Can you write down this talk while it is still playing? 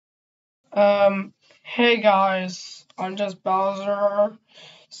Hey guys, I'm just Bowser.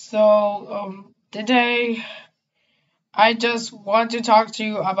 Today I just want to talk to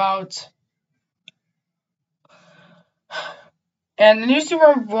you about the new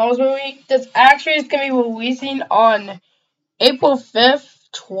Super Bros movie that's actually is gonna be releasing on April 5th,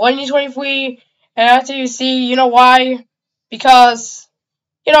 2023. And after you see, you know why? Because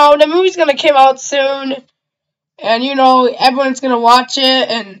the movie's gonna come out soon, and everyone's gonna watch it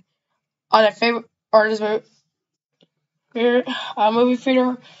and on a favorite artist movie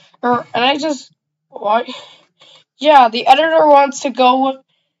theater. And I just why Yeah, the editor wants to go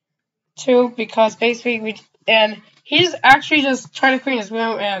to because basically he's actually just trying to clean his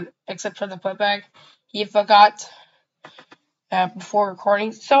room and except for the putback, he forgot before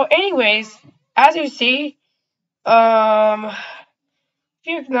recording. So, anyways, as you see, um,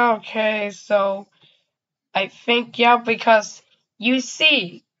 okay. So I think because you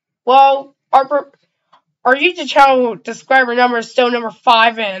see, well, our YouTube channel subscriber number is still number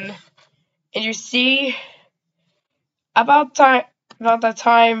 5 and you see about time about that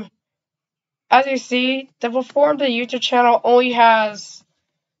time. As you see, the Perform the YouTube channel only has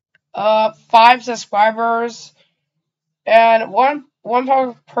 5 subscribers, and one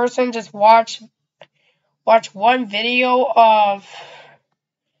person just watch one video of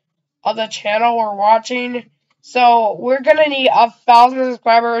the channel we're watching. So we're gonna need 1,000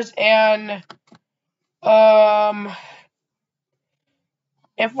 subscribers um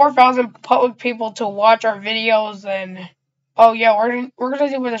and 4,000 public people to watch our videos. And oh yeah, we're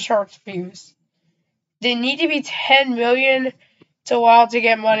gonna do with the shorts views. They need to be 10 million to allow to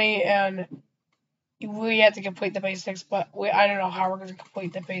get money, and we have to complete the basics, but I don't know how we're going to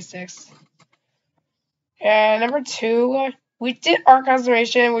complete the basics. And number 2, we did art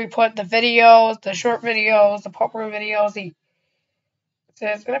conservation. We put the videos, the short videos, the popular videos.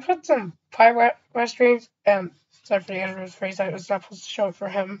 And I put some pirate streams. Sorry for the editor's phrase. I was not supposed to show it for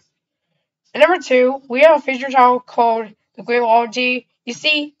him. And number 2, we have a feature channel called the Great You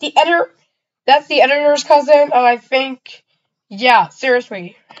see, that's the editor's cousin. I think, yeah,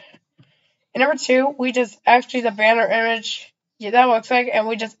 seriously. And number 2, we just actually the banner image. Yeah, that looks like, and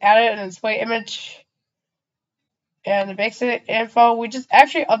we just added an display image and the basic info. We just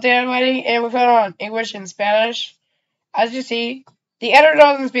actually updated lighting and we put it on English and Spanish. As you see, the editor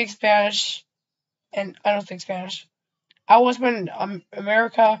doesn't speak Spanish, and I don't speak Spanish. I was in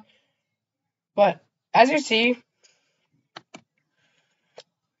America, but as you see,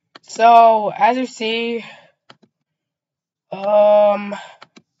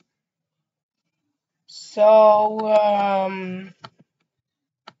 um,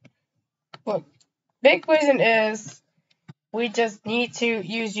 look, big reason is we just need to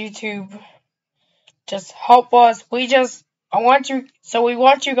use YouTube. Just help us. We want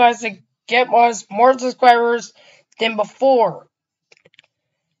you guys to get us more subscribers than before.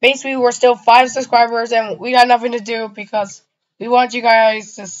 Basically, we're still 5 subscribers and we got nothing to do because we want you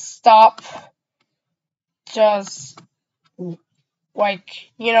guys to stop just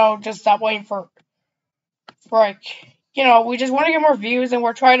just stop waiting for we just want to get more views and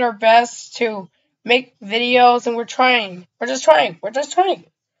we're trying our best to make videos and we're trying. We're just trying.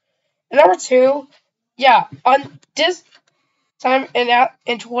 And number 2, yeah, on this time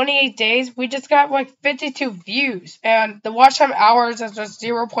in 28 days, we just got like 52 views, and the watch time hours is just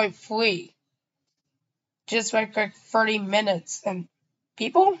 0.3, just like 30 minutes. And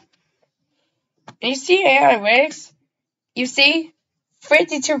people, and you see analytics, you see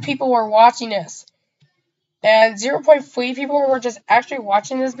 52 people were watching this, and 0.3 people were just actually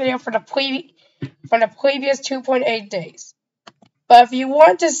watching this video for the previous 2.8 days. But if you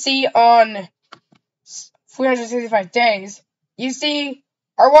want to see on 365 days, you see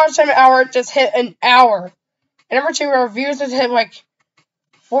our watch time hour just hit an hour. And number 2, our views just hit like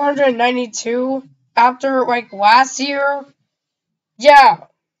 492 after like last year. Yeah.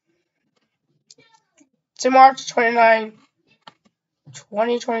 To March 29,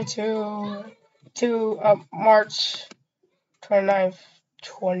 2022 to March 29th,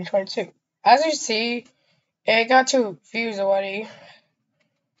 2022. As you see, it got 2 views already.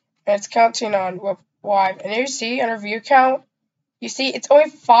 And it's counting on live. And you see on our view count, you see it's only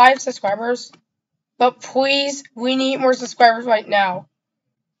 5 subscribers. But please, we need more subscribers right now.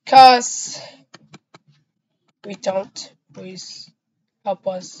 Because we don't. Please help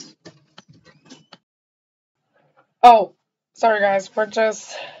us. Oh, sorry guys.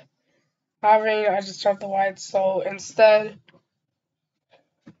 I just dropped the lights. So instead.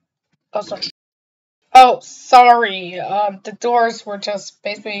 Oh, sorry. Oh, sorry. The doors were just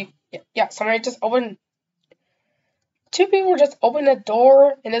basically. Yeah, somebody just opened. two people just opened the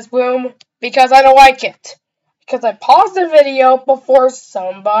door in this room because I don't like it. Because I paused the video before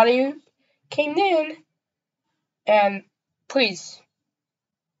somebody came in. And please,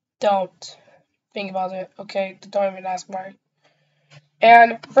 don't think about it, okay? Don't even ask why.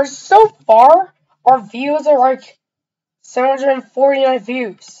 And for so far, our views are like 749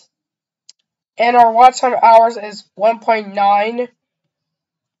 views. And our watch time hours is 1.9.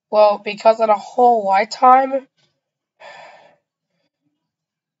 Well, because of the whole lifetime.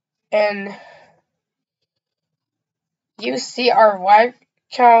 And you see our like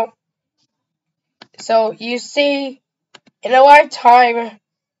count. So you see, in a lifetime,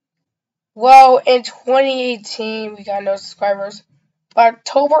 well, in 2018, we got no subscribers. But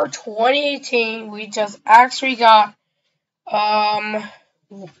October 2018, we just actually got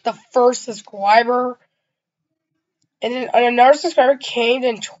the first subscriber. And then another subscriber came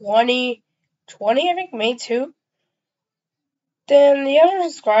in 2020, I think, May 2. Then the other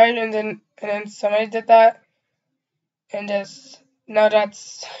subscribed, and then somebody did that. And this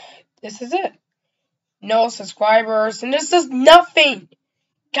is it. No subscribers, and this is nothing.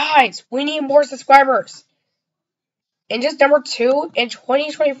 Guys, we need more subscribers. And just number 2, in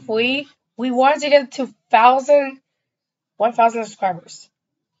 2023, we wanted to get to 1,000 subscribers.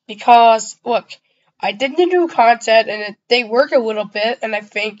 Because, look, I did the new content, and they work a little bit, and I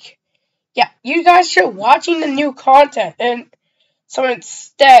think, yeah, you guys should watching the new content. And so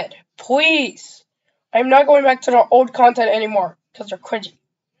instead, please, I'm not going back to the old content anymore, because they're cringy.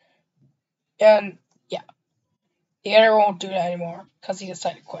 And, yeah, the editor won't do that anymore, because he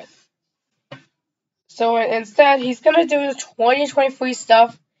decided to quit. So instead, he's going to do the 2023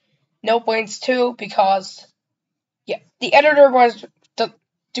 stuff, No Brains 2, because, yeah, the editor was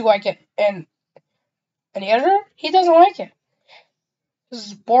do like it, and the editor, he doesn't like it. This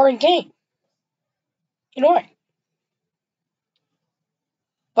is a boring game. You know why?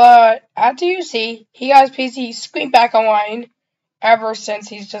 But after you see, he got his PC screen back online ever since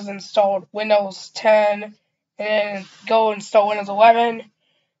he's just installed Windows 10 and then go install Windows 11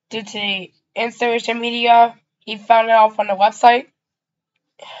 due to the installation media. He found it out from the website.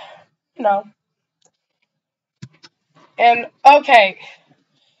 You know. And okay.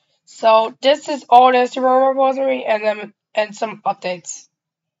 So this is all the Super Mario Bros. And some updates.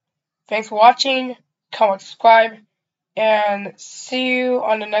 Thanks for watching. Comment, subscribe, and see you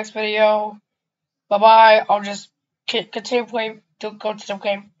on the next video. Bye bye. I'll just continue playing. Go to the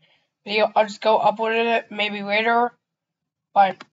game video. I'll just go upload it maybe later. Bye.